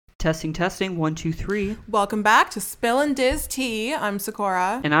Testing, testing, 1, 2, 3. Welcome back to Spill and Diz Tea. I'm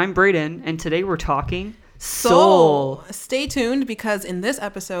Sakura. And I'm Brayden, and today we're talking Soul. Stay tuned because in this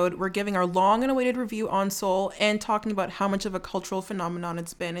episode, we're giving our long and awaited review on Soul and talking about how much of a cultural phenomenon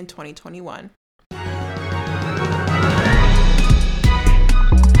it's been in 2021.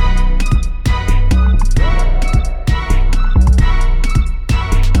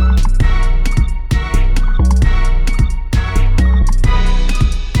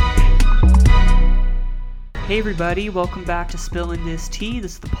 Hey everybody, welcome back to Spill and Diz Tea.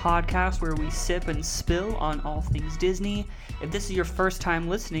 This is the podcast where we sip and spill on all things Disney. If this is your first time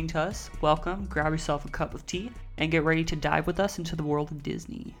listening to us, welcome, grab yourself a cup of tea, and get ready to dive with us into the world of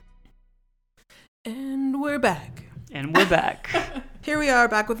Disney. And we're back. Here we are,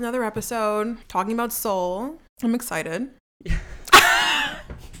 back with another episode, talking about Soul. I'm excited.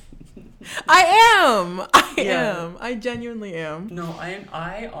 I am. I genuinely am. No,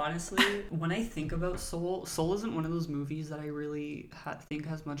 I honestly, when I think about Soul isn't one of those movies that I really think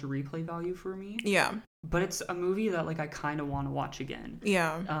has much replay value for me. Yeah. But it's a movie that I kind of want to watch again.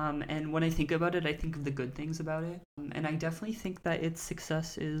 Yeah. And when I think about it, I think of the good things about it. And I definitely think that its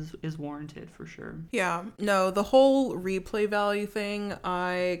success is warranted for sure. Yeah. No, the whole replay value thing,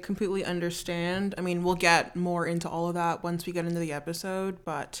 I completely understand. I mean, we'll get more into all of that once we get into the episode.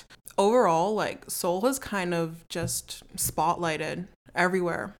 But overall, Soul has kind of just spotlighted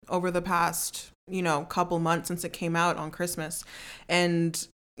everywhere over the past, couple months since it came out on Christmas. And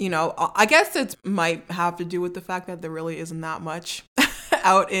I guess it might have to do with the fact that there really isn't that much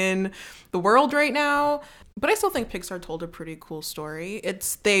out in the world right now. But I still think Pixar told a pretty cool story.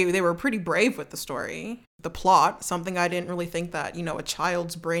 They were pretty brave with the story. The plot, something I didn't really think that, a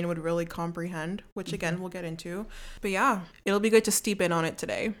child's brain would really comprehend, which again, we'll get into. But yeah, it'll be good to steep in on it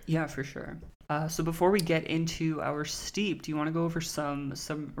today. Yeah, for sure. So before we get into our steep, do you want to go over some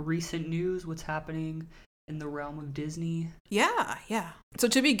recent news, what's happening in the realm of Disney? Yeah. So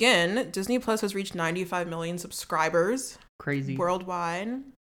to begin, Disney Plus has reached 95 million subscribers. Crazy. Worldwide.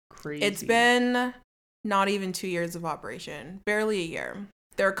 Crazy. It's been not even 2 years of operation. Barely a year.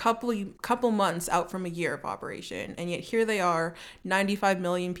 They're a couple months out from a year of operation. And yet here they are, 95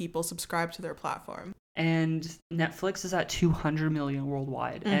 million people subscribed to their platform. And Netflix is at 200 million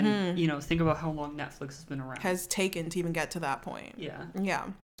worldwide. Mm-hmm. And, think about how long Netflix has been around. Has taken to even get to that point. Yeah. Yeah.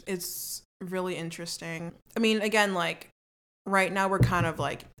 It's really interesting. I mean, again, right now we're kind of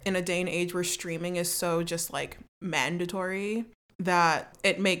in a day and age where streaming is so just mandatory that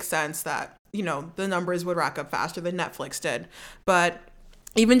it makes sense that, the numbers would rack up faster than Netflix did. But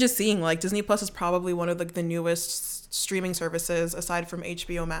even just seeing Disney Plus is probably one of the newest streaming services aside from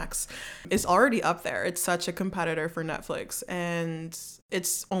HBO Max. It's already up there. It's such a competitor for Netflix and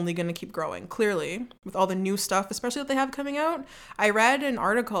it's only going to keep growing, clearly, with all the new stuff, especially that they have coming out. I read an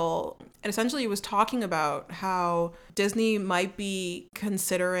article and essentially it was talking about how Disney might be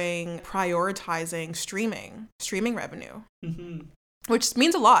considering prioritizing streaming revenue, which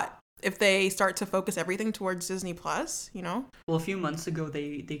means a lot. If they start to focus everything towards Disney Plus, Well, a few months ago,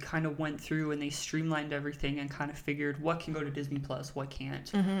 they kind of went through and they streamlined everything and kind of figured what can go to Disney Plus, what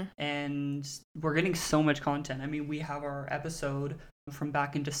can't. Mm-hmm. And we're getting so much content. I mean, we have our episode from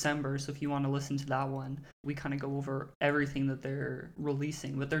back in December, so if you want to listen to that one, we kind of go over everything that they're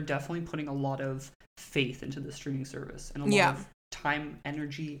releasing. But they're definitely putting a lot of faith into the streaming service and a lot of time,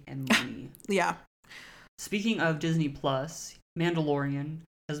 energy, and money. Yeah. Speaking of Disney Plus, Mandalorian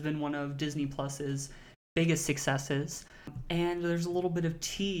has been one of Disney Plus's biggest successes, and there's a little bit of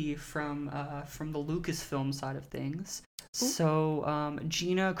tea from the Lucasfilm side of things. Ooh. So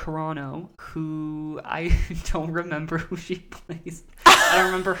Gina Carano, who I don't remember who she plays, I don't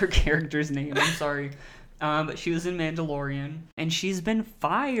remember her character's name, I'm sorry, but she was in Mandalorian, and she's been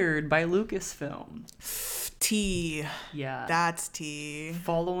fired by Lucasfilm. Tea. Yeah. That's tea.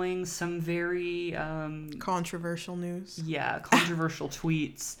 Following some very controversial news. Yeah, controversial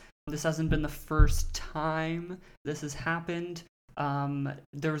tweets. This hasn't been the first time this has happened.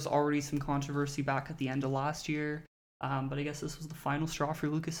 There was already some controversy back at the end of last year. But I guess this was the final straw for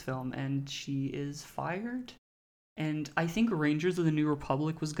Lucasfilm, and she is fired. And I think Rangers of the New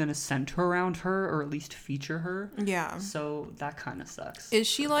Republic was going to center around her, or at least feature her. Yeah. So that kind of sucks. Is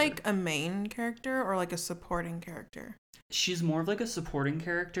she a main character or a supporting character? She's more of a supporting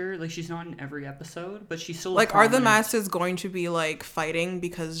character. She's not in every episode, but she's still are the masses going to be fighting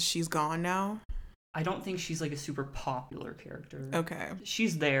because she's gone now? I don't think she's a super popular character. Okay.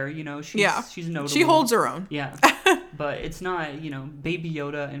 She's there, she's notable. She holds her own. Yeah. But it's not, Baby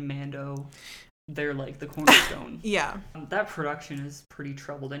Yoda and Mando, they're the cornerstone. Yeah. That production is pretty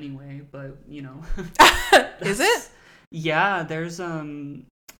troubled anyway, but Is it? Yeah, there's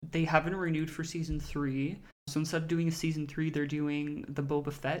they haven't renewed for season 3. So instead of doing a season 3, they're doing the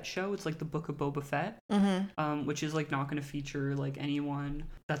Boba Fett show. It's like the Book of Boba Fett, which is like not going to feature like anyone.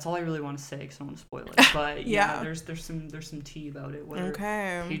 That's all I really want to say because I don't want to spoil it. But yeah, there's some tea about it. Whether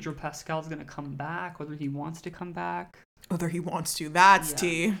Pedro Pascal's going to come back, whether he wants to come back. Whether he wants to, that's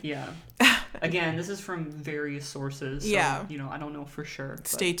tea. Yeah. Again, this is from various sources. So, I don't know for sure.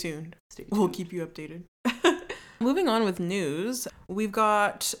 Stay tuned. We'll keep you updated. Moving on with news, we've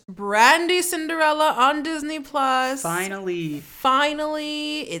got Brandy Cinderella on Disney Plus. Finally,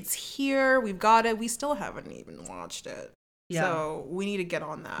 it's here. We've got it. We still haven't even watched it. Yeah. So we need to get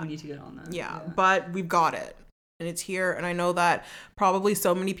on that. Yeah, but we've got it. And it's here. And I know that probably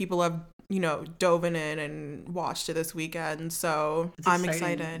so many people have, dove in and watched it this weekend. So I'm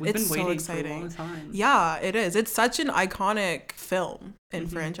excited. We've been waiting so exciting. For a long time. Yeah, it is. It's such an iconic film and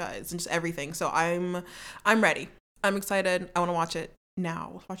franchise and just everything. So I'm ready. I'm excited. I want to watch it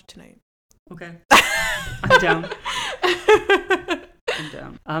now. Let's watch it tonight. Okay. I'm down.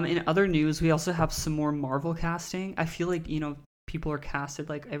 In other news, we also have some more Marvel casting. I feel like, people are casted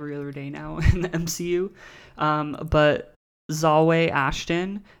like every other day now in the MCU. But Zawe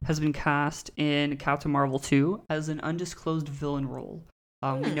Ashton has been cast in Captain Marvel 2 as an undisclosed villain role.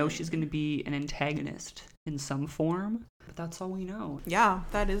 We know she's going to be an antagonist in some form, but that's all we know. Yeah,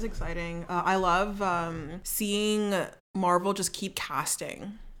 that is exciting. I love seeing Marvel just keep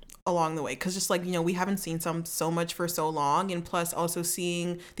casting along the way, because just like, we haven't seen so much for so long, and plus also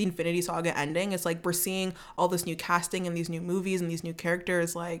seeing the Infinity Saga ending, it's like we're seeing all this new casting and these new movies and these new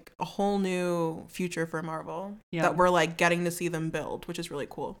characters, like a whole new future for Marvel that we're like getting to see them build, which is really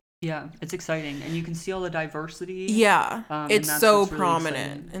cool. Yeah, it's exciting, and you can see all the diversity. Yeah, it's so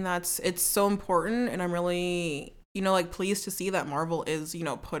prominent, and it's so important, and I'm really pleased to see that Marvel is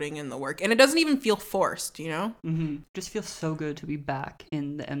putting in the work, and it doesn't even feel forced. Just feels so good to be back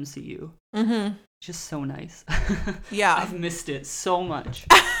in the MCU. Just so nice. Yeah, I've missed it so much.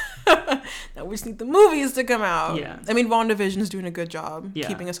 Now we just need the movies to come out. Yeah, I mean, WandaVision's doing a good job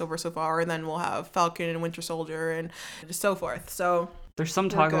keeping us over so far, and then we'll have Falcon and Winter Soldier and so forth. So there's some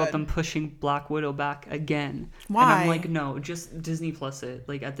talk about them pushing Black Widow back again. Why? And I'm like, no, just Disney Plus it.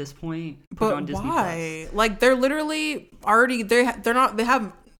 Like at this point, put it on Disney why? Plus. Like they're literally already they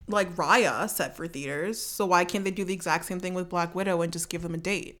have like Raya set for theaters. So why can't they do the exact same thing with Black Widow and just give them a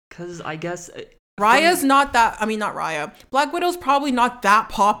date? Because I guess Raya's not that. I mean, not Raya. Black Widow's probably not that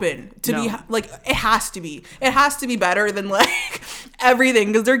poppin' to be like. It has to be. It has to be better than like everything,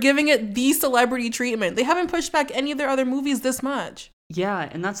 because they're giving it the celebrity treatment. They haven't pushed back any of their other movies this much. Yeah,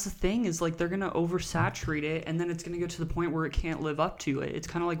 and that's the thing, is like they're gonna oversaturate it, and then it's gonna go to the point where it can't live up to it. It's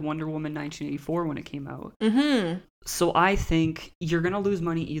kind of like Wonder Woman 1984 when it came out. So I think you're gonna lose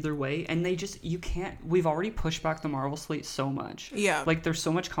money either way, and you can't. We've already pushed back the Marvel slate so much. Yeah, like there's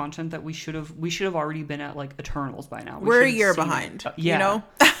so much content that we should have already been at like Eternals by now. We're a year behind.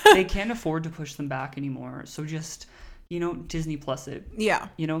 They can't afford to push them back anymore. So just Disney Plus it. Yeah.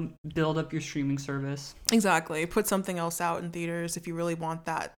 Build up your streaming service. Exactly. Put something else out in theaters if you really want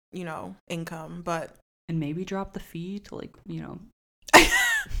that, income. And maybe drop the fee to like,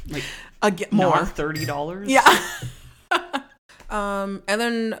 like more. $30. Yeah. And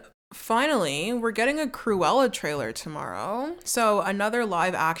then finally, we're getting a Cruella trailer tomorrow. So another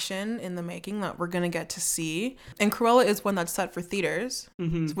live action in the making that we're going to get to see. And Cruella is one that's set for theaters,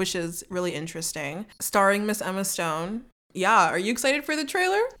 which is really interesting. Starring Miss Emma Stone. Yeah, are you excited for the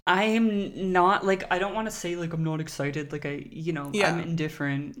trailer? I am not, I don't want to say, I'm not excited. I'm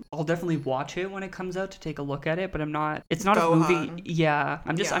indifferent. I'll definitely watch it when it comes out to take a look at it, but I'm not, it's not a movie. Yeah,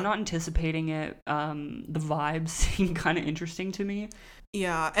 I'm not anticipating it. The vibes seem kind of interesting to me.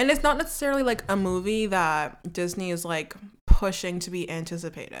 Yeah, and it's not necessarily a movie that Disney is pushing to be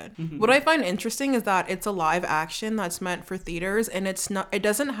anticipated. What I find interesting is that it's a live action that's meant for theaters, and it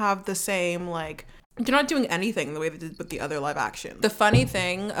doesn't have the same they're not doing anything the way they did with the other live action. The funny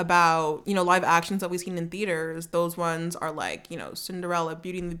thing about, live actions that we've seen in theaters, those ones are Cinderella,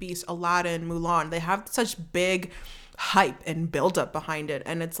 Beauty and the Beast, Aladdin, Mulan. They have such big hype and build up behind it.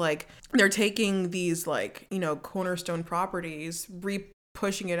 And it's they're taking these cornerstone properties,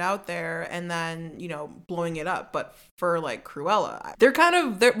 pushing it out there, and then blowing it up. But for Cruella,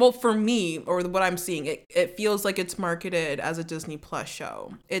 they're for me, or what I'm seeing, it feels like it's marketed as a Disney Plus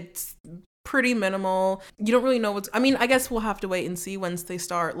show. It's pretty minimal. You don't really know I guess we'll have to wait and see once they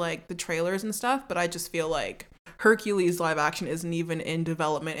start the trailers and stuff, but I just feel like Hercules live action isn't even in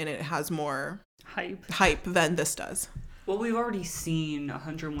development, and it has more hype than this does. Well, we've already seen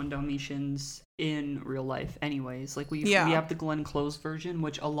 101 Dalmatians in real life anyways. We have the Glenn Close version,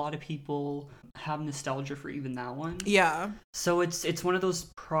 which a lot of people have nostalgia for even that one. Yeah. So it's one of those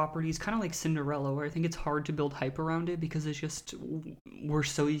properties, kind of like Cinderella, where I think it's hard to build hype around it because it's just, we're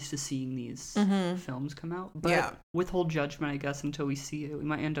so used to seeing these films come out. But withhold judgment, I guess, until we see it. We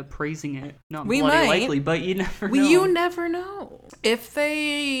might end up praising it. Not we bloody might. likely, but you never know. You never know. If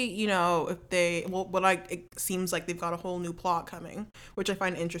they, it seems like they've got a whole new plot coming, which I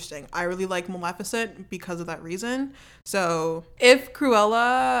find interesting. I really like Maleficent because of that reason. So if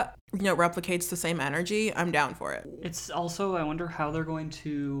Cruella, replicates the same energy, I'm down for it. It's also, I wonder how they're going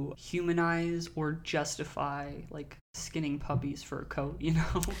to humanize or justify, like, skinning puppies for a coat,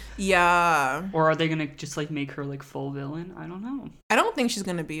 Yeah. Or are they going to just, like, make her, like, full villain? I don't know. I don't think she's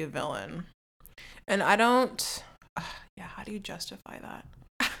going to be a villain. And I don't... how do you justify that?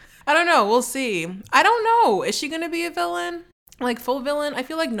 I don't know. We'll see. I don't know. Is she going to be a villain? Like, full villain? I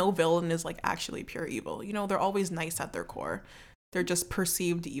feel like no villain is, like, actually pure evil. They're always nice at their core. They're just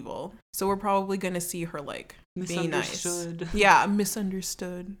perceived evil. So we're probably going to see her, like, be nice. Yeah,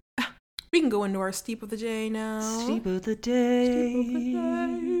 misunderstood. We can go into our Steep of the Day now. Steep of the Day.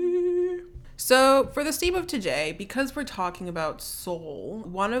 So for the Steep of today, because we're talking about Soul,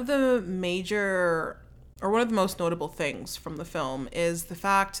 one of the most notable things from the film is the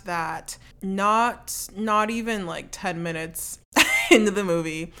fact that not even like 10 minutes into the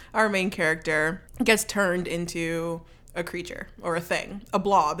movie, our main character gets turned into a creature or a thing, a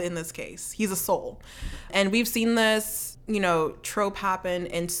blob in this case. He's a soul. And we've seen this, trope happen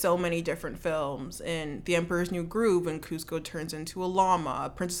in so many different films. In The Emperor's New Groove, when Kuzco turns into a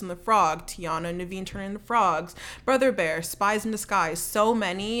llama, Princess and the Frog, Tiana and Naveen turn into frogs, Brother Bear, Spies in Disguise, so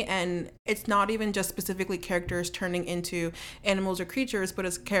many. And it's not even just specifically characters turning into animals or creatures, but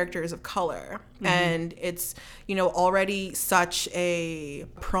it's characters of color. Mm-hmm. And it's, already such a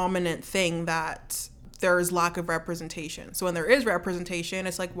prominent thing that there's lack of representation. So when there is representation,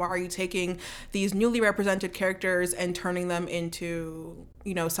 it's like, why are you taking these newly represented characters and turning them into,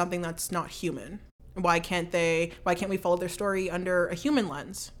 something that's not human? Why can't we follow their story under a human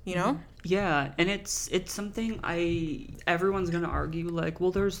lens, Yeah, and it's something everyone's going to argue, like,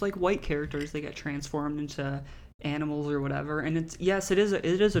 well, there's like white characters that get transformed into animals or whatever, and it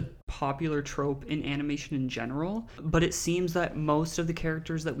is a popular trope in animation in general, but it seems that most of the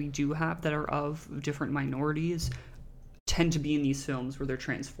characters that we do have that are of different minorities tend to be in these films where they're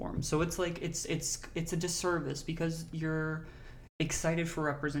transformed. So it's like it's a disservice, because you're excited for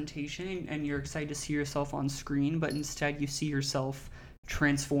representation and you're excited to see yourself on screen, but instead you see yourself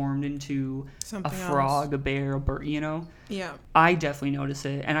transformed into something a frog, else. A bear, a bird, Yeah. I definitely notice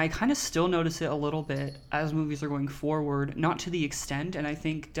it, and I kind of still notice it a little bit as movies are going forward, not to the extent, and I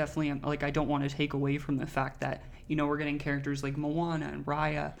think definitely, like, I don't want to take away from the fact that, we're getting characters like Moana and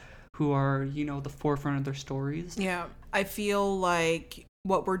Raya who are, the forefront of their stories. Yeah. I feel like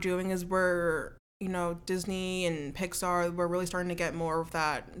what we're doing is we're Disney and Pixar, we're really starting to get more of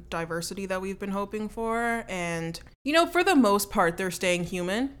that diversity that we've been hoping for. And, for the most part, they're staying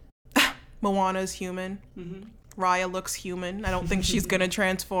human. Moana's human. Mm-hmm. Raya looks human. I don't think she's going to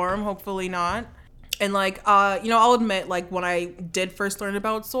transform. Hopefully not. And, like, I'll admit, like, when I did first learn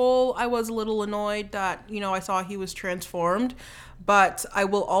about Soul, I was a little annoyed that, I saw he was transformed. But I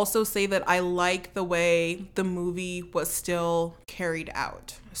will also say that I like the way the movie was still carried out.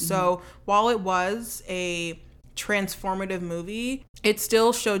 Mm-hmm. So while it was a transformative movie, it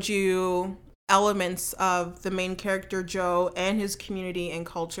still showed you elements of the main character, Joe, and his community and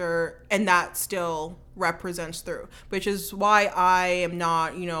culture, and that still represents through, which is why I am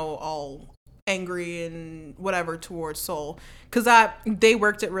not, all angry and whatever towards Soul, because they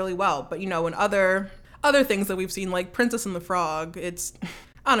worked it really well. But, in other things that we've seen, like Princess and the Frog,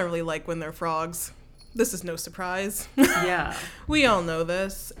 I don't really like when they're frogs. This is no surprise. Yeah. We all know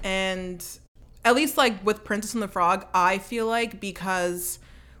this. And at least, like, with Princess and the Frog, I feel like, because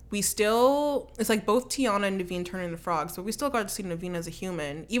it's like both Tiana and Naveen turn into frogs, but we still got to see Naveen as a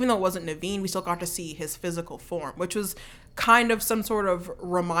human. Even though it wasn't Naveen, we still got to see his physical form, which was kind of some sort of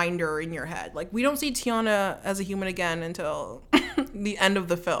reminder in your head. Like, we don't see Tiana as a human again until the end of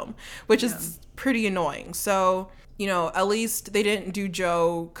the film, which is pretty annoying. So, at least they didn't do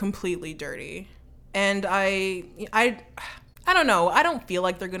Joe completely dirty. And I don't know. I don't feel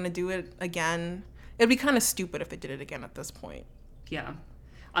like they're going to do it again. It'd be kind of stupid if they did it again at this point. Yeah.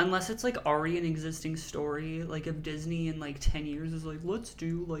 Unless it's, like, already an existing story, like, if Disney in, like, 10 years is like, let's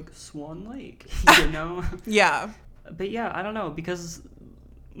do, like, Swan Lake, Yeah. But, yeah, I don't know, because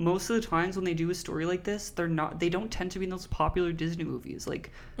most of the times when they do a story like this, they don't tend to be in those popular Disney movies.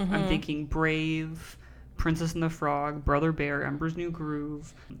 Like, mm-hmm. I'm thinking Brave, Princess and the Frog, Brother Bear, Emperor's New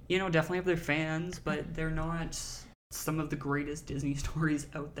Groove. Definitely have their fans, but they're not some of the greatest Disney stories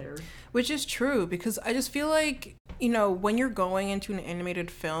out there. Which is true, because I just feel like, when you're going into an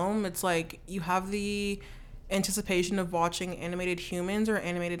animated film, it's like you have the anticipation of watching animated humans or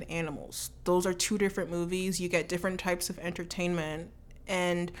animated animals. Those are two different movies. You get different types of entertainment.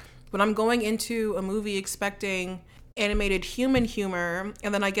 And when I'm going into a movie expecting animated human humor,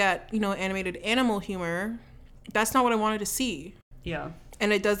 and then I get, animated animal humor, that's not what I wanted to see. Yeah.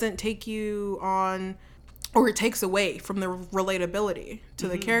 And it doesn't take you on, or it takes away from the relatability to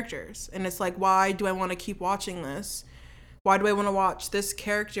the characters. And it's like, why do I want to keep watching this? Why do I want to watch this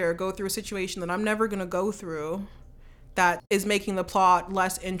character go through a situation that I'm never going to go through, that is making the plot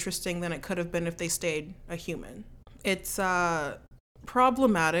less interesting than it could have been if they stayed a human? It's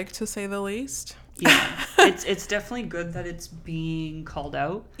problematic, to say the least. Yeah, it's definitely good that it's being called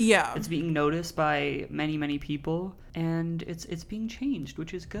out. Yeah. It's being noticed by many, many people, and it's being changed,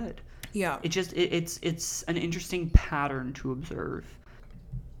 which is good. Yeah. It's an interesting pattern to observe.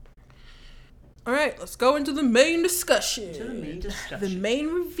 All right, let's go into the main discussion. The main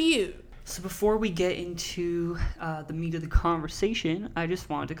review. So before we get into the meat of the conversation, I just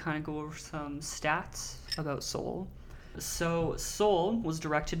wanted to kind of go over some stats about Soul. So Soul was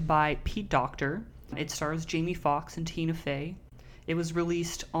directed by Pete Docter. It stars Jamie Foxx and Tina Fey. It was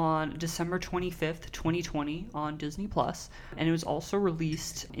released on December 25th, 2020 on Disney+, and it was also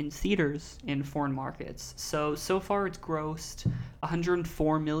released in theaters in foreign markets. So far it's grossed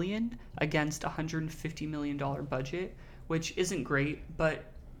 $104 million against a $150 million budget, which isn't great, but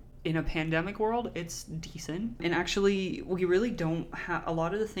in a pandemic world, it's decent. And actually, we really don't have... A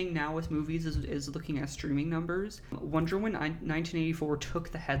lot of the thing now with movies is looking at streaming numbers. Wonder Woman 1984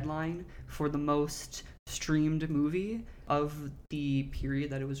 took the headline for the most streamed movie of the period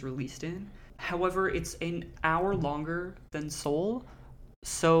that it was released in. However, it's an hour longer than Soul,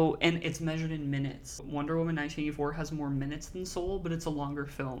 and it's measured in minutes. Wonder Woman 1984 has more minutes than Soul, but it's a longer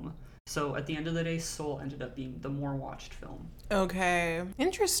film. So at the end of the day, Soul ended up being the more watched film. Okay.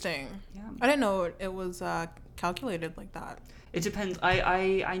 Interesting. Yeah. I didn't know it was calculated like that. It depends.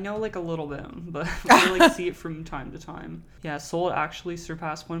 I know like a little bit, but I see it from time to time. Yeah, Soul actually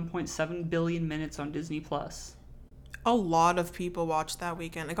surpassed 1.7 billion minutes on Disney+. A lot of people watched that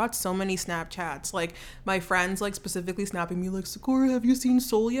weekend. I got so many Snapchats. Like, my friends, specifically snapping me, Sakura, have you seen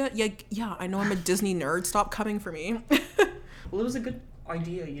Soul yet? Yeah, I know I'm a Disney nerd. Stop coming for me. Well, it was a good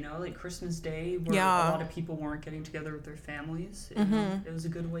idea, Christmas Day, where a lot of people weren't getting together with their families. It was a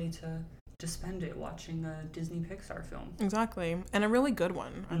good way to spend it watching a Disney Pixar film. Exactly. And a really good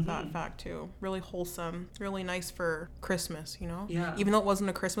one at that fact, too. Really wholesome. Really nice for Christmas, Yeah. Even though it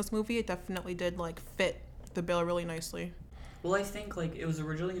wasn't a Christmas movie, it definitely did, fit the bill really nicely. Well, I think, it was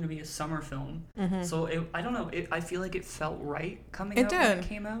originally going to be a summer film. So, I don't know. I feel like it felt right when it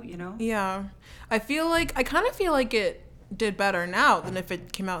came out, Yeah. I kind of feel like it did better now than if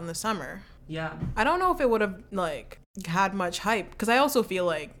it came out in the summer. Yeah. I don't know if it would have, had much hype, because I also feel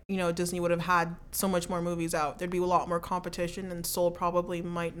like, Disney would have had so much more movies out. There'd be a lot more competition, and Soul probably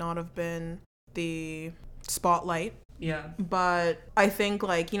might not have been the spotlight. Yeah. But I think,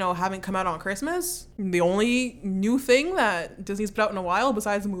 having come out on Christmas, the only new thing that Disney's put out in a while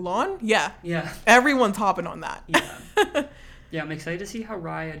besides Mulan, yeah. Everyone's hopping on that. Yeah. Yeah, I'm excited to see how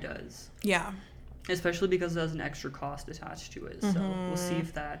Raya does. Yeah. Especially because there's an extra cost attached to it. So we'll see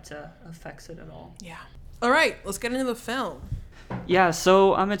if that affects it at all. Yeah. All right, let's get into the film. Yeah,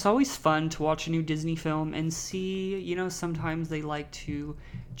 so it's always fun to watch a new Disney film and see, sometimes they like to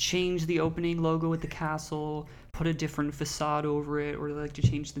change the opening logo with the castle, put a different facade over it, or they like to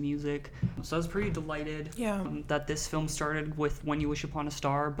change the music. So I was pretty delighted that this film started with When You Wish Upon a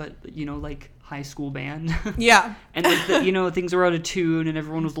Star, but, high school band. Yeah. And, things were out of tune and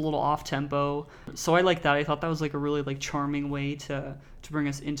everyone was a little off tempo. So I like that. I thought that was, a really, charming way to bring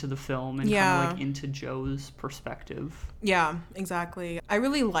us into the film and kind of, into Joe's perspective. Yeah, exactly. I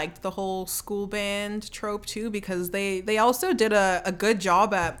really liked the whole school band trope, too, because they also did a good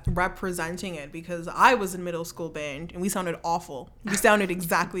job at representing it, because I was in middle school band and we sounded awful. We sounded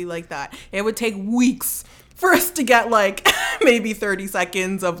exactly like that. It would take weeks for us to get maybe 30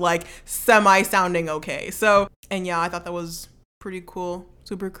 seconds of semi sounding okay. So, and yeah, I thought that was pretty cool.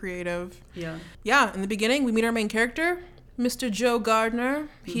 Super creative. Yeah. Yeah. In the beginning, we meet our main character, Mr. Joe Gardner.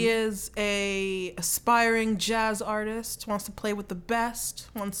 He is a aspiring jazz artist, wants to play with the best,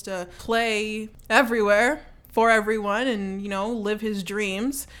 wants to play everywhere for everyone and, live his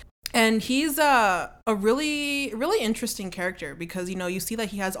dreams. And he's a really, really interesting character because, you see that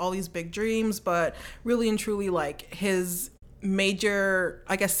he has all these big dreams, but really and truly, his major,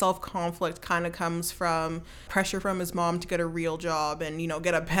 I guess, self-conflict kind of comes from pressure from his mom to get a real job and,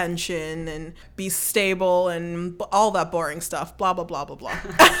 get a pension and be stable and all that boring stuff, blah, blah, blah, blah, blah.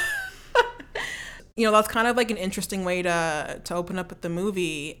 That's kind of like an interesting way to open up with the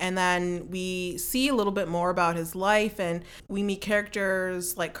movie. And then we see a little bit more about his life, and we meet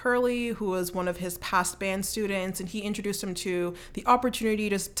characters like Curly, who was one of his past band students, and he introduced him to the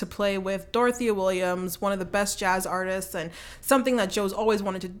opportunity to play with Dorothea Williams, one of the best jazz artists, and something that Joe's always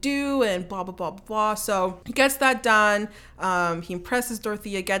wanted to do, and blah, blah, blah, blah. So he gets that done. He impresses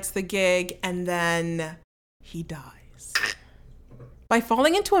Dorothea, gets the gig, and then he dies by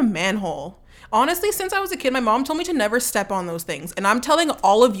falling into a manhole. Honestly, since I was a kid, my mom told me to never step on those things. And I'm telling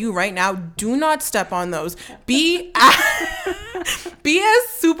all of you right now, do not step on those. Be as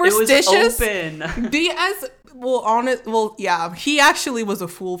superstitious. It was open. Be as, honest. Well, yeah, he actually was a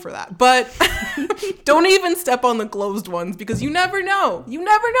fool for that. But don't even step on the closed ones because you never know. You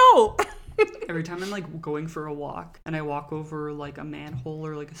never know. Every time I'm like going for a walk and I walk over like a manhole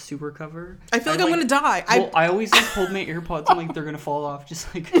or like a sewer cover, I feel like I'm going to die. I always like hold my AirPods and like they're going to fall off.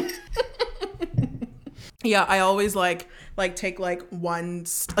 Just like... Yeah, I always like take like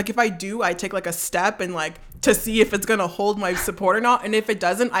if I do, I take like a step and like to see if it's gonna hold my support or not, and if it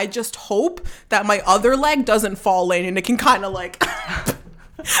doesn't, I just hope that my other leg doesn't fall in and it can kind of like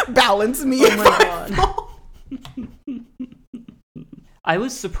balance me. Oh my god! I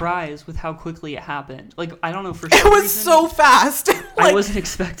was surprised with how quickly it happened. Like, I don't know, for some reason. It was so fast. I wasn't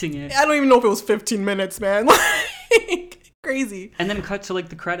expecting it. I don't even know if it was 15 minutes, man. Crazy. And then cut to like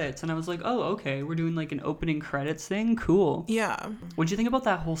the credits, and I was like, oh, okay, we're doing like an opening credits thing. Cool. Yeah. What'd you think about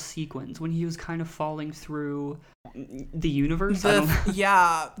that whole sequence when he was kind of falling through the universe?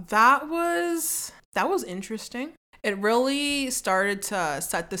 Yeah, that was interesting. It really started to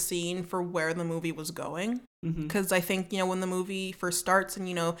set the scene for where the movie was going. Because I think, when the movie first starts and,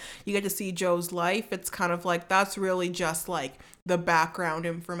 you get to see Joe's life, it's kind of like that's really just like the background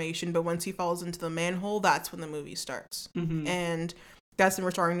information. But once he falls into the manhole, that's when the movie starts. And that's when we're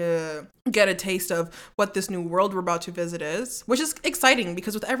starting to get a taste of what this new world we're about to visit is, which is exciting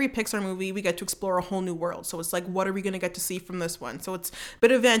because with every Pixar movie, we get to explore a whole new world. So it's like, what are we going to get to see from this one? So it's a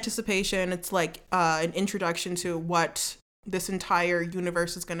bit of anticipation. It's like an introduction to what this entire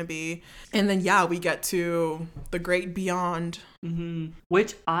universe is going to be. And then, yeah, we get to the great beyond.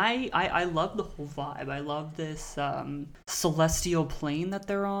 Which I love the whole vibe. I love this celestial plane that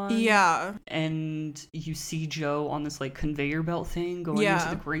they're on. Yeah. And you see Joe on this like conveyor belt thing going into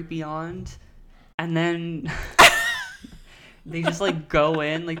the great beyond. And then they just like go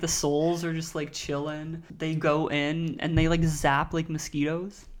in, like the souls are just like chilling. They go in and they like zap like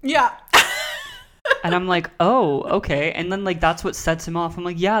mosquitoes. Yeah. And I'm like, oh, okay. And then, like, that's what sets him off. I'm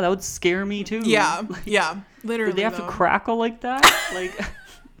like, yeah, that would scare me, too. Yeah, like, yeah, literally. Did they have to crackle like that? Like,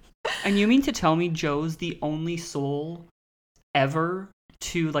 and you mean to tell me Joe's the only soul ever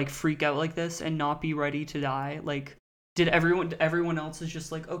to, like, freak out like this and not be ready to die? Like, did everyone else is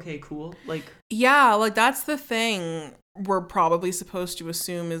just like, okay, cool? Like, yeah, like, that's the thing we're probably supposed to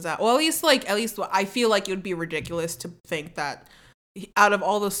assume is that, well, at least I feel like it would be ridiculous to think that out of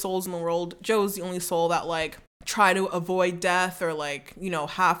all the souls in the world, Joe's the only soul that like try to avoid death or like,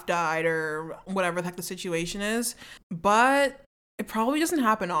 half died or whatever the heck the situation is. But it probably doesn't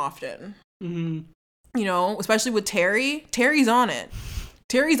happen often. Especially with Terry. Terry's on it.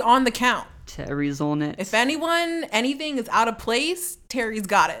 Terry's on the count. Terry's on it. If anything is out of place, Terry's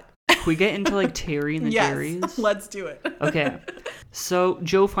got it. Can we get into like Terry and the Jerrys? Let's do it. Okay. So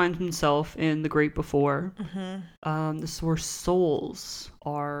Joe finds himself in the Great Before. This is where souls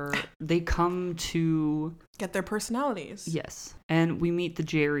they come to get their personalities. Yes. And we meet the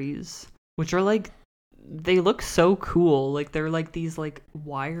Jerrys, which are like, they look so cool. Like they're like these like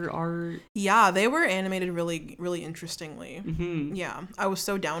wire art. Yeah, they were animated really, really interestingly. Yeah, I was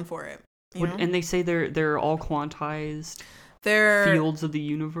so down for it. And they say they're all quantized. They're fields of the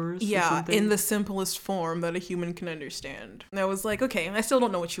universe. Yeah, in the simplest form that a human can understand. And I was like, okay, I still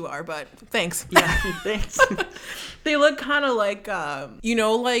don't know what you are, but thanks. Yeah, thanks. They look kind of like,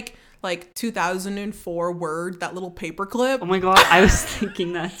 like 2004 Word, that little paperclip. Oh my god, I was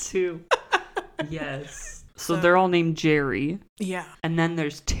thinking that too. Yes. So they're all named Jerry. Yeah. And then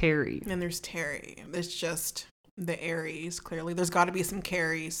there's Terry. And there's Terry. There's just the Aries, clearly. There's got to be some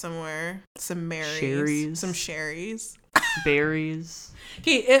Carries somewhere. Some Marys. Sherrys. Some Sherrys. Berries.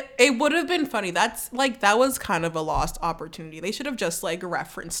 Okay, it would have been funny. That was kind of a lost opportunity. They should have just like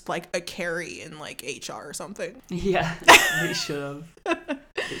referenced like a Carrie in like HR or something. Yeah, they should have.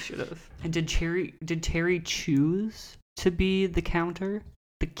 They should have. And did Terry choose to be the counter?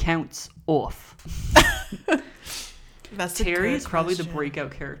 The count's off. That's a Terry good is probably the question.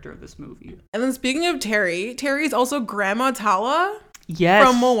 breakout character of this movie. And then speaking of Terry, Terry's also Grandma Tala Yes.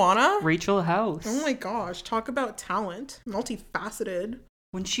 from Moana. Rachel House. Oh my gosh, talk about talent. Multifaceted.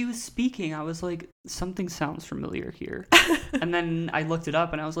 When she was speaking, I was like, something sounds familiar here. And then I looked it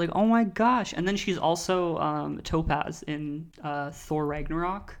up and I was like, oh my gosh. And then she's also Topaz in Thor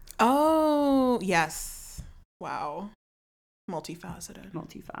Ragnarok. Oh, yes. Wow. Multifaceted.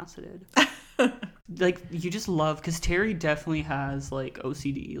 Like, you just love, because Terry definitely has like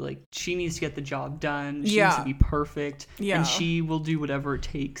OCD. Like, she needs to get the job done. She needs to be perfect. Yeah. And she will do whatever it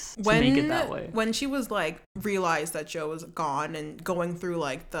takes to make it that way. When she was like realized that Joe was gone and going through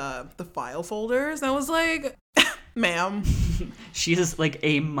like the file folders, I was like, ma'am. She is like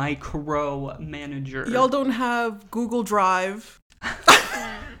a micro manager. Y'all don't have Google Drive.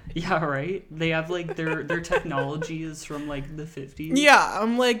 Yeah, right? They have like their technology is from like the 50s. Yeah,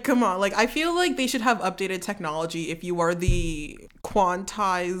 I'm like, come on. Like, I feel like they should have updated technology if you are the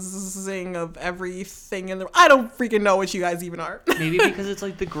quantizing of everything in the... I don't freaking know what you guys even are. Maybe because it's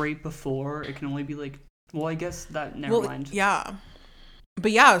like the great before, it can only be like, well, I guess that, never mind. Yeah.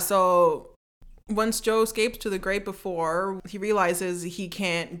 But yeah, so once Joe escapes to the great before, he realizes he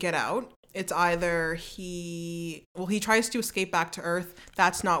can't get out. It's either he tries to escape back to Earth.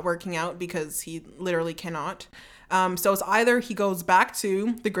 That's not working out because he literally cannot. So it's either he goes back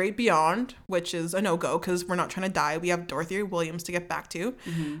to the great beyond, which is a no-go because we're not trying to die. We have Dorothy Williams to get back to.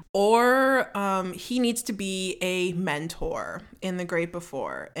 Mm-hmm. Or he needs to be a mentor in the great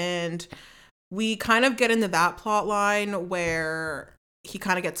before. And we kind of get into that plot line where he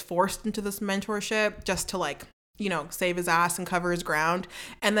kind of gets forced into this mentorship just to like, you know, save his ass and cover his ground.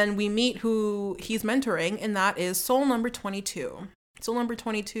 And then we meet who he's mentoring, and that is Soul Number 22. Soul Number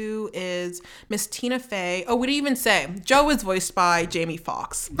 22 is Miss Tina Fey. Oh, we didn't even say Joe is voiced by Jamie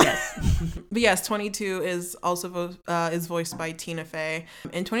Foxx. Yes. But yes, 22 is also is voiced by Tina Fey.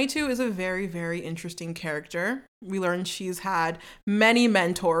 And 22 is a very, very interesting character. We learned she's had many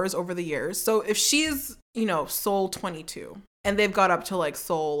mentors over the years. So if she's, you know, Soul 22, and they've got up to like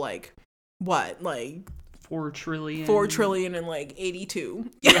Soul, like, what? Like 4 trillion. 4 trillion and like 82.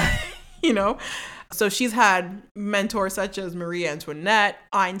 Yeah. You know? So she's had mentors such as Marie Antoinette,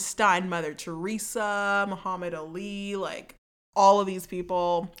 Einstein, Mother Teresa, Muhammad Ali, like all of these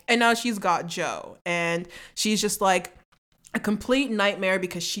people. And now she's got Joe. And she's just like a complete nightmare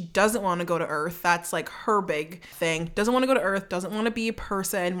because she doesn't want to go to Earth. That's like her big thing. Doesn't want to go to Earth, doesn't want to be a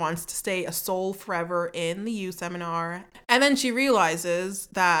person, wants to stay a soul forever in the U seminar. And then she realizes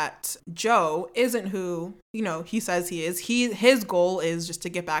that Joe isn't who, you know, he says he is. His goal is just to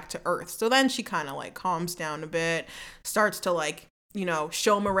get back to Earth. So then she kind of like calms down a bit, starts to like, you know,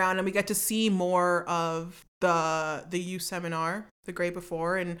 show him around, and we get to see more of the U seminar, the great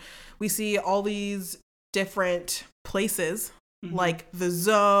before, and we see all these different places, mm-hmm. like the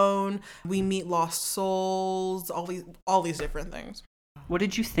zone. We meet lost souls, all these different things. What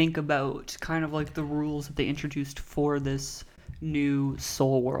did you think about kind of like the rules that they introduced for this new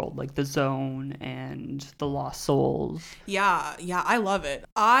soul world, like the zone and the lost souls? Yeah, I love it.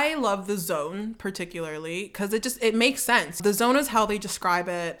 I love the zone particularly because it makes sense. The zone is how they describe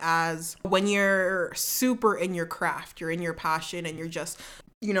it as when you're super in your craft, you're in your passion, and you're just,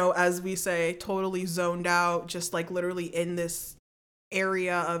 you know, as we say, totally zoned out, just like literally in this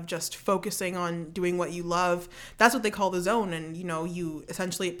area of just focusing on doing what you love. That's what they call the zone. And, you know,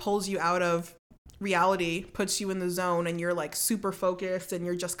 it pulls you out of reality, puts you in the zone, and you're like super focused and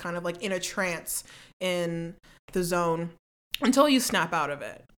you're just kind of like in a trance in the zone until you snap out of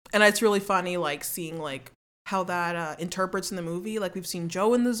it. And it's really funny, like seeing like how that interprets in the movie. Like we've seen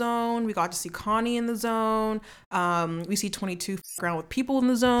Joe in the zone, we got to see Connie in the zone, we see 22 around with people in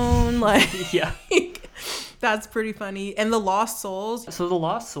the zone, like yeah. That's pretty funny. And the lost souls. So the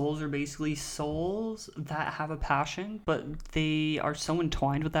lost souls are basically souls that have a passion, but they are so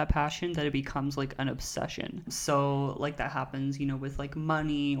entwined with that passion that it becomes like an obsession. So like that happens, you know, with like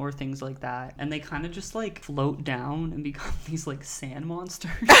money or things like that. And they kind of just like float down and become these like sand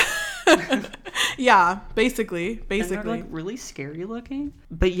monsters. Yeah, basically. And they're like really scary looking.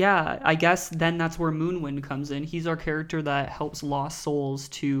 But yeah, I guess then that's where Moonwind comes in. He's our character that helps lost souls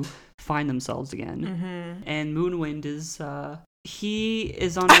to find themselves again. Mm-hmm. And Moonwind is he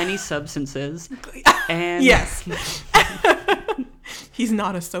is on many substances. And yes. He's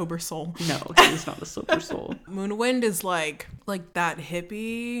not a sober soul. No, he's not a sober soul. Moonwind is like that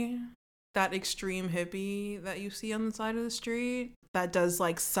hippie, that extreme hippie that you see on the side of the street that does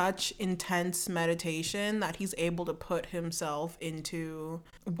like such intense meditation that he's able to put himself into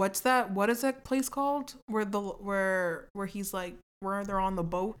what is that place called where he's like where they're on the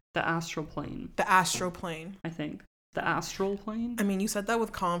boat? The astral plane. The astral plane. I think. The astral plane? I mean, you said that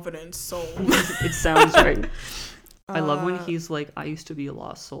with confidence, so. It sounds right. I love when he's like, I used to be a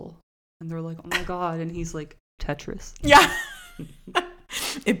lost soul. And they're like, oh my God. And he's like, Tetris. Yeah.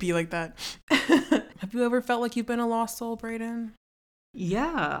 It'd be like that. Have you ever felt like you've been a lost soul, Brayden?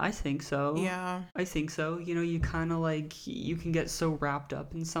 Yeah, I think so. Yeah. I think so. You know, you kind of like, you can get so wrapped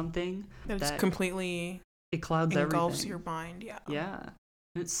up in something It's that completely it clouds engulfs everything. your mind. Yeah. Yeah.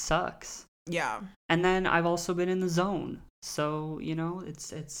 And it sucks. Yeah. And then I've also been in the zone. So, you know,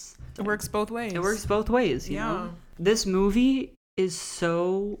 it works both ways. It works both ways, you know? This movie is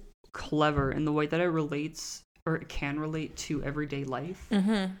so clever in the way that it relates, or it can relate to everyday life.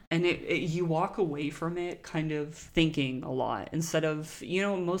 Mm-hmm. And you walk away from it kind of thinking a lot instead of, you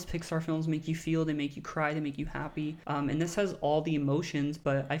know, most Pixar films make you feel, they make you cry, they make you happy. And this has all the emotions,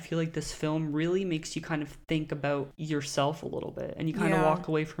 but I feel like this film really makes you kind of think about yourself a little bit, and you kind of walk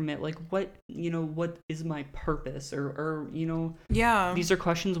away from it like, what is my purpose? Or, you know, these are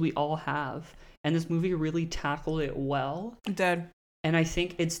questions we all have. And this movie really tackled it well. Dead. And I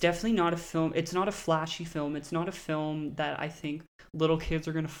think it's definitely not a film. It's not a flashy film. It's not a film that I think little kids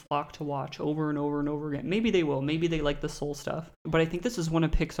are going to flock to watch over and over and over again. Maybe they will. Maybe they like the soul stuff. But I think this is one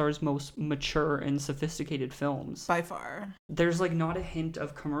of Pixar's most mature and sophisticated films. By far. There's like not a hint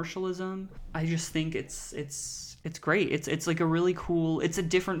of commercialism. I just think it's great. It's like a really cool, it's a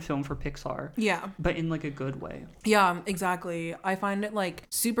different film for Pixar. Yeah. But in like a good way. Yeah, exactly. I find it like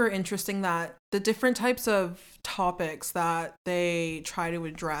super interesting that the different types of topics that they try to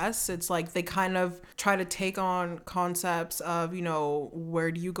address, it's like they kind of try to take on concepts of, you know,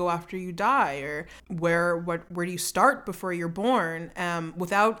 where do you go after you die, or where do you start before you're born,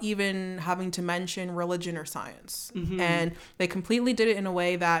 without even having to mention religion or science. Mm-hmm. And they completely did it in a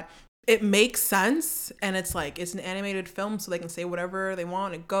way that it makes sense, and it's like, it's an animated film, so they can say whatever they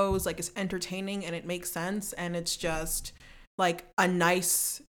want. It goes, like, it's entertaining and it makes sense, and it's just like a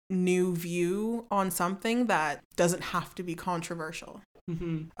nice new view on something that doesn't have to be controversial.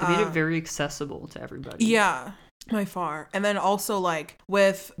 Mm-hmm. They made it very accessible to everybody. Yeah, by far. And then also like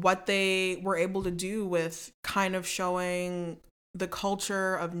with what they were able to do with kind of showing the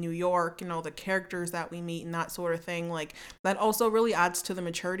culture of New York, you know, the characters that we meet and that sort of thing, like that also really adds to the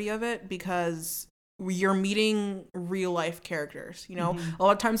maturity of it, because you're meeting real life characters, you know. Mm-hmm. A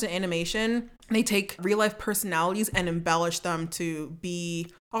lot of times in animation, they take real life personalities and embellish them to be,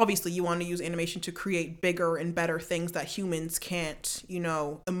 obviously you want to use animation to create bigger and better things that humans can't, you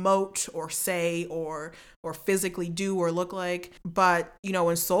know, emote or say or physically do or look like. But, you know,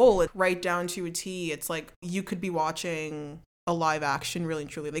 in Soul, it's right down to a T. It's like you could be watching a live action, really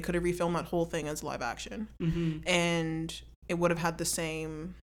and truly. They could have refilmed that whole thing as live action. Mm-hmm. And it would have had the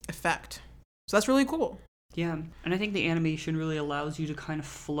same effect. So that's really cool. Yeah, and I think the animation really allows you to kind of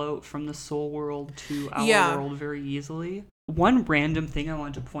float from the Soul world to our world very easily. One random thing I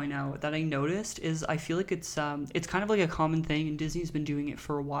wanted to point out that I noticed is I feel like it's kind of like a common thing, and Disney's been doing it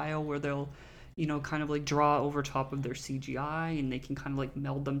for a while, where they'll, you know, kind of like draw over top of their CGI, and they can kind of like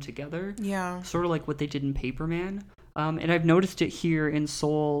meld them together. Yeah. Sort of like what they did in Paperman. And I've noticed it here in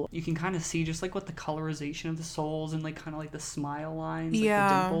Soul. You can kind of see just like what the colorization of the souls and like kind of like the smile lines, like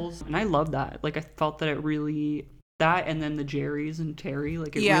the dimples. And I love that. Like I felt that it really, that and then the Jerrys and Terry,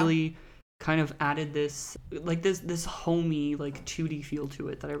 like it really kind of added this, like this homey, like 2D feel to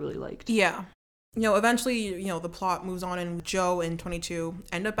it that I really liked. Yeah. You know, eventually, you know, the plot moves on, and Joe and 22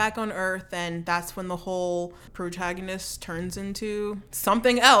 end up back on Earth, and that's when the whole protagonist turns into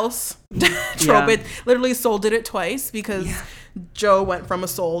something else. Trope. It literally Soul did it twice, because Joe went from a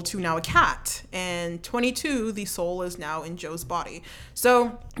soul to now a cat, and 22, the soul is now in Joe's body.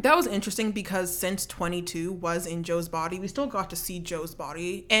 So that was interesting, because since 22 was in Joe's body, we still got to see Joe's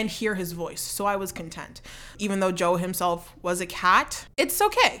body and hear his voice. So I was content. Even though Joe himself was a cat, it's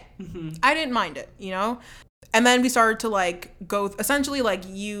okay. Mm-hmm. I didn't mind it, you know? And then we started to like go, essentially like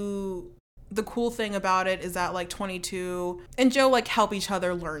the cool thing about it is that like 22 and Joe like help each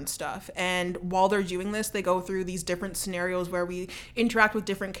other learn stuff. And while they're doing this, they go through these different scenarios where we interact with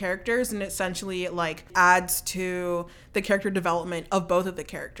different characters, and essentially it like adds to the character development of both of the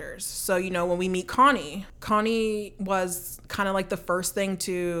characters. So, you know, when we meet Connie was kind of like the first thing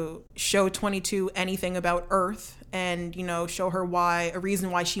to show 22 anything about Earth, and, you know, show her a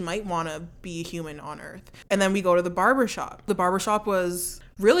reason why she might want to be a human on Earth. And then we go to the barbershop. The barbershop was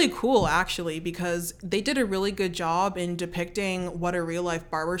really cool, actually, because they did a really good job in depicting what a real life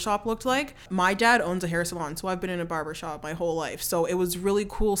barbershop looked like. My dad owns a hair salon, so I've been in a barbershop my whole life. So it was really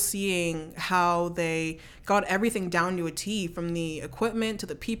cool seeing how they got everything down to a T, from the equipment to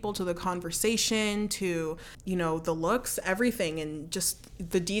the people to the conversation to, you know, the looks, everything, and just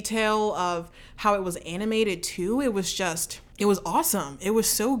the detail of how it was animated too. It was awesome. It was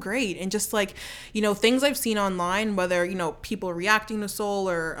so great. And just like, you know, things I've seen online, whether, you know, people reacting to Soul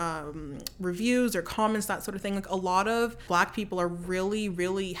or reviews or comments, that sort of thing, like a lot of Black people are really,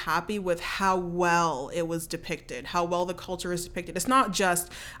 really happy with how well it was depicted, how well the culture is depicted. It's not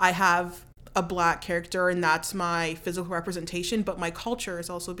just I have a Black character and that's my physical representation, but my culture is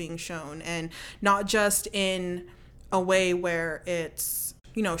also being shown, and not just in a way where it's,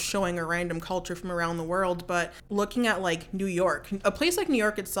 you know, showing a random culture from around the world, but looking at like New York. A place like New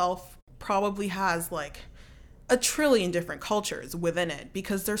York itself probably has like a trillion different cultures within it,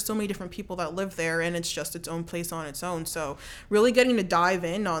 because there's so many different people that live there, and it's just its own place on its own. So really getting to dive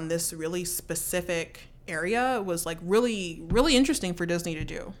in on this really specific area was like really, really interesting for Disney to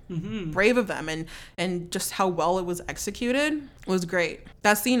do. Mm-hmm. Brave of them, and just how well it was executed was great.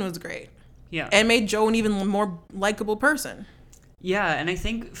 That scene was great. Yeah. And made Joe an even more likable person. Yeah, and I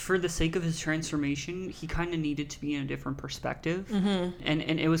think for the sake of his transformation, he kind of needed to be in a different perspective. Mm-hmm. And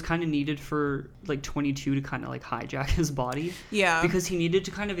it was kind of needed for, like, 22 to kind of, like, hijack his body. Yeah. Because he needed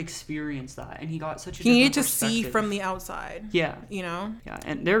to kind of experience that, and he got such a He needed to see from the outside. Yeah. You know? Yeah,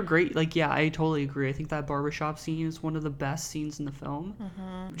 and they're great. Like, yeah, I totally agree. I think that barbershop scene is one of the best scenes in the film.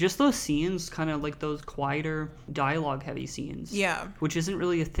 Mm-hmm. Just those scenes, kind of like those quieter, dialogue-heavy scenes. Yeah. Which isn't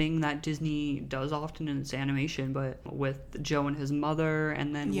really a thing that Disney does often in its animation, but with Joe and his mother,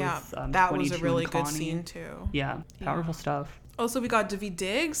 and then with that was a really good scene too. Yeah, powerful stuff. Also, we got Daveed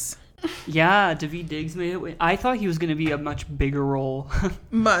Diggs. Yeah, Daveed Diggs made it. I thought he was going to be a much bigger role.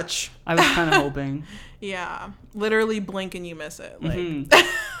 Much. I was kind of hoping. Yeah, literally blink and you miss it. Like,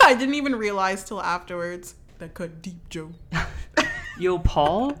 Mm-hmm. I didn't even realize till afterwards. That cut deep, Joe. Yo,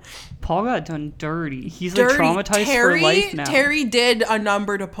 Paul got done dirty. He's like traumatized for life now. Terry did a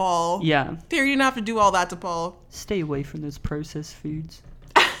number to Paul. Yeah. Terry didn't have to do all that to Paul. Stay away from those processed foods.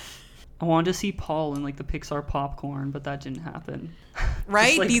 I wanted to see Paul in like the Pixar popcorn, but that didn't happen.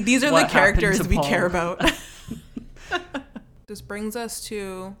 Right? Like, these are the characters we Paul? care about. This brings us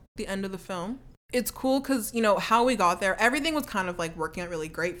to the end of the film. It's cool because, you know, how we got there, everything was kind of like working out really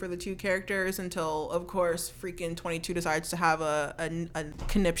great for the two characters until, of course, freaking 22 decides to have a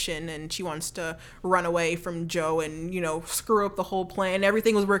conniption, and she wants to run away from Joe and, you know, screw up the whole plan.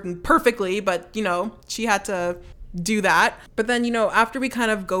 Everything was working perfectly, but, you know, she had to do that. But then, you know, after we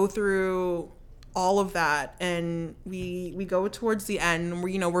kind of go through all of that and we go towards the end,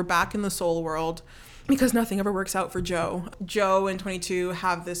 and we're back in the Soul world, because nothing ever works out for Joe. Joe and 22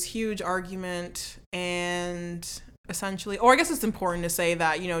 have this huge argument, and essentially, or I guess it's important to say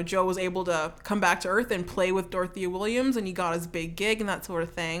that, you know, Joe was able to come back to Earth and play with Dorothea Williams, and he got his big gig and that sort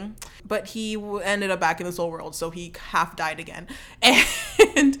of thing. But he ended up back in the Soul world, so he half died again.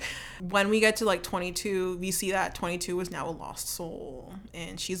 And when we get to like 22, we see that 22 is now a lost soul,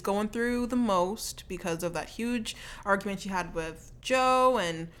 and she's going through the most because of that huge argument she had with Joe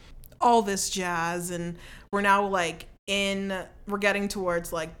and all this jazz. And we're now like we're getting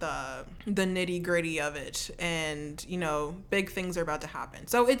towards like the nitty gritty of it, and, you know, big things are about to happen.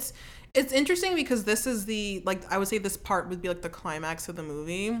 So it's interesting because this is I would say this part would be like the climax of the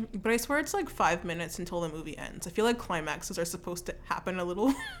movie, but I swear it's like 5 minutes until the movie ends. I feel like climaxes are supposed to happen a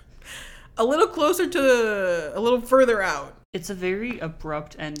little closer to a little further out. It's a very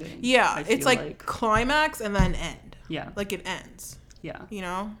abrupt ending. Yeah, it's like climax and then end. Yeah. Like it ends. Yeah. You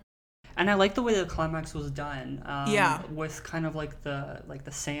know? And I like the way the climax was done. Yeah. With kind of like the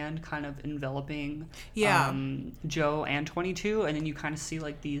sand kind of enveloping Joe and 22, and then you kind of see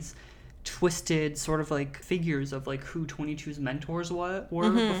like these twisted sort of like figures of like who 22's mentors were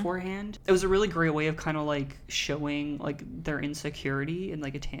beforehand. It was a really great way of kind of like showing like their insecurity in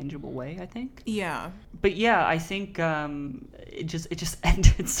like a tangible way, I think. Yeah. But yeah, I think it just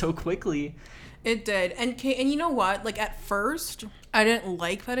ended so quickly. It did. And you know what? Like, at first, I didn't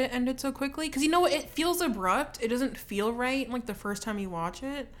like that it ended so quickly. Because, you know what? It feels abrupt. It doesn't feel right, like, the first time you watch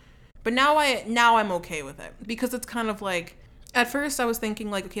it. But now I'm okay with it. Because it's kind of like, at first I was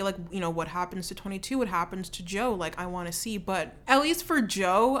thinking, like, okay, like, you know, what happens to 22? What happens to Joe? Like, I want to see. But at least for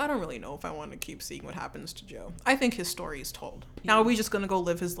Joe, I don't really know if I want to keep seeing what happens to Joe. I think his story is told. Yeah. Now are we just going to go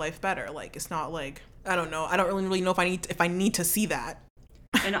live his life better? Like, it's not like, I don't know. I don't really know if I need to see that.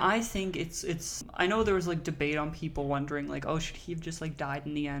 And I think it's I know there was like debate on people wondering like, oh, should he have just like died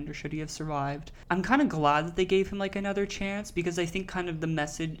in the end or should he have survived? I'm kind of glad that they gave him like another chance, because I think kind of the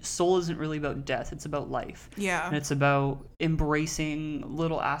message, Soul isn't really about death, it's about life. Yeah. And it's about embracing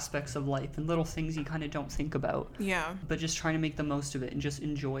little aspects of life and little things you kind of don't think about. Yeah. But just trying to make the most of it and just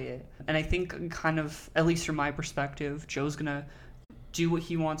enjoy it. And I think kind of, at least from my perspective, Joe's gonna do what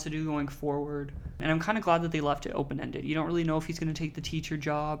he wants to do going forward. And I'm kind of glad that they left it open-ended. You don't really know if he's going to take the teacher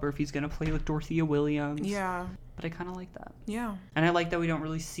job or if he's going to play with Dorothea Williams. Yeah. But I kind of like that. Yeah. And I like that we don't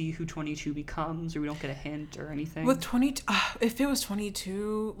really see who 22 becomes, or we don't get a hint or anything. With 22, if it was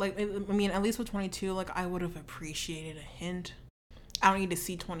 22, like, I mean, at least with 22, like, I would have appreciated a hint. I don't need to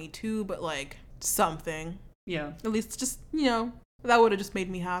see 22, but, like, something. Yeah. At least just, you know, that would have just made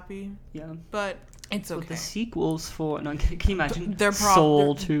me happy. Yeah. But it's okay. With the sequels for... No, can you imagine?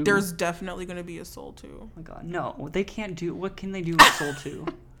 Soul 2. There's definitely going to be a Soul 2. Oh my god, no. They can't do... What can they do with Soul 2?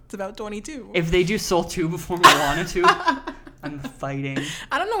 It's about 22. If they do Soul 2 before Moana 2, I'm fighting.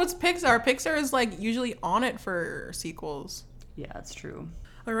 I don't know. It's Pixar. Pixar is, like, usually on it for sequels. Yeah, that's true.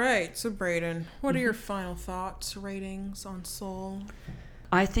 All right. So, Brayden, what are your final thoughts, ratings on Soul?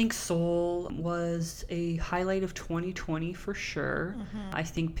 I think Soul was a highlight of 2020 for sure. I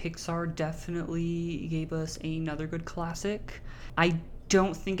think Pixar definitely gave us another good classic. I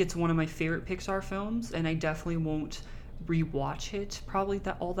don't think it's one of my favorite Pixar films, and I definitely won't rewatch it probably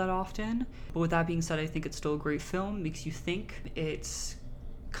all that often. But with that being said, I think it's still a great film. Makes you think. It's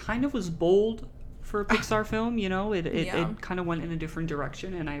kind of was bold for a Pixar film, you know. It kind of went in a different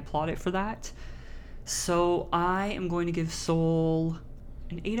direction, and I applaud it for that. So I am going to give Soul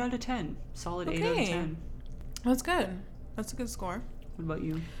an 8 out of 10. Solid 8 out of 10. That's good. That's a good score. What about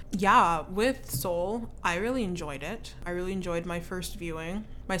you? Yeah, with Soul, I really enjoyed it. I really enjoyed my first viewing.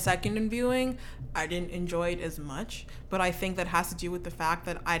 My second viewing, I didn't enjoy it as much, but I think that has to do with the fact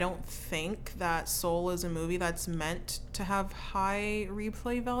that I don't think that Soul is a movie that's meant to have high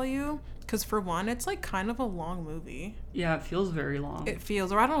replay value. Because for one, it's like kind of a long movie. Yeah, it feels very long. It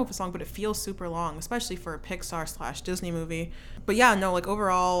feels, or I don't know if it's long, but it feels super long, especially for a Pixar / Disney movie. But yeah, no, like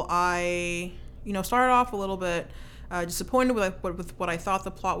overall, I, started off a little bit disappointed with what I thought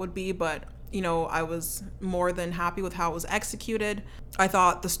the plot would be, but I was more than happy with how it was executed. I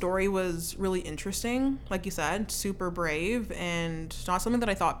thought the story was really interesting, like you said, super brave, and not something that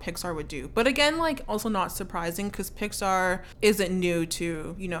I thought Pixar would do. But again, like also not surprising, because Pixar isn't new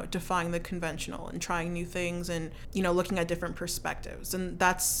to, defying the conventional and trying new things and, looking at different perspectives. And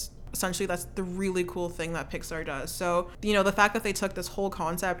that's the really cool thing that Pixar does. So, the fact that they took this whole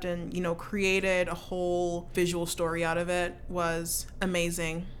concept and, created a whole visual story out of it was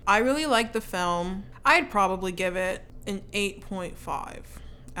amazing. I really liked the film. I'd probably give it an 8.5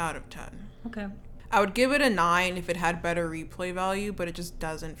 out of 10. Okay. I would give it a 9 if it had better replay value, but it just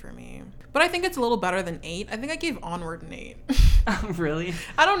doesn't for me. But I think it's a little better than 8. I think I gave Onward an 8. Really?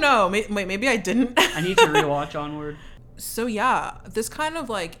 I don't know. Maybe I didn't. I need to rewatch Onward. So yeah, this kind of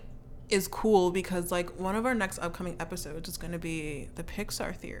like is cool because like one of our next upcoming episodes is going to be the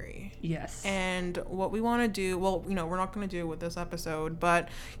Pixar theory. Yes. And what we want to do, well, we're not going to do it with this episode, but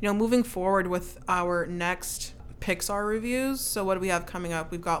moving forward with our next Pixar reviews. So what do we have coming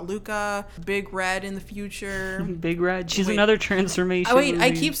up? We've got Luca, Big Red in the future. Big Red. She's another transformation. Wait, movie.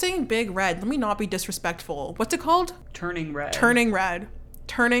 I keep saying Big Red. Let me not be disrespectful. What's it called? Turning Red. Turning Red.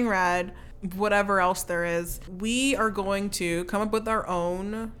 Whatever else there is, we are going to come up with our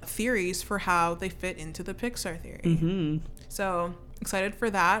own theories for how they fit into the Pixar theory. Mm-hmm. So excited for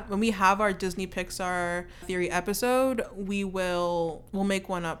that. When we have our Disney Pixar theory episode, we'll make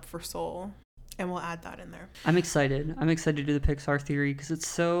one up for Soul, and we'll add that in there. I'm excited to do the Pixar theory because it's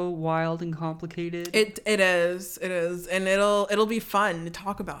so wild and complicated. It is, and it'll be fun to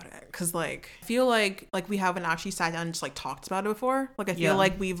talk about it because like I feel like we haven't actually sat down and just like talked about it before. Like I feel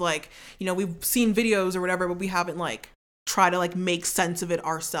like we've like we've seen videos or whatever, but we haven't like try to like make sense of it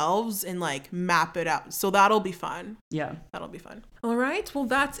ourselves and like map it out. So that'll be fun. Yeah. That'll be fun. All right. Well,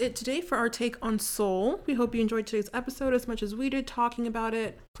 that's it today for our take on Soul. We hope you enjoyed today's episode as much as we did talking about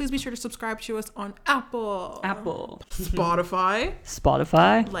it. Please be sure to subscribe to us on Apple. Spotify.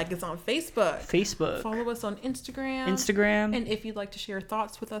 Like us on Facebook. Follow us on Instagram. And if you'd like to share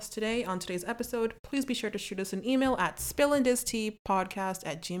thoughts with us today on today's episode, please be sure to shoot us an email at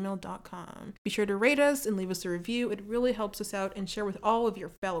spillandistpodcast@gmail.com. Be sure to rate us and leave us a review. It really helps us out, and share with all of your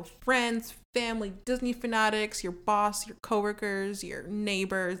fellow friends, family, Disney fanatics, your boss, your coworkers, your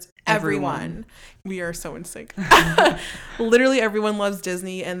neighbors, everyone. We are so in sync. Literally everyone loves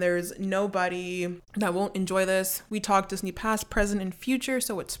Disney, and there's nobody that won't enjoy this. We talk Disney past, present, and future,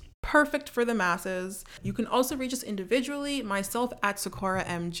 so it's perfect for the masses. You can also reach us individually, myself at Sakura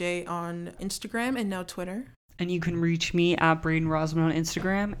MJ on Instagram and now Twitter. And you can reach me at Braden Rosman on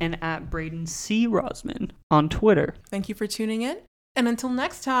Instagram and at Braden C. Rosman on Twitter. Thank you for tuning in. And until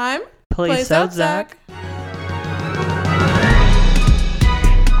next time, Play South Zach.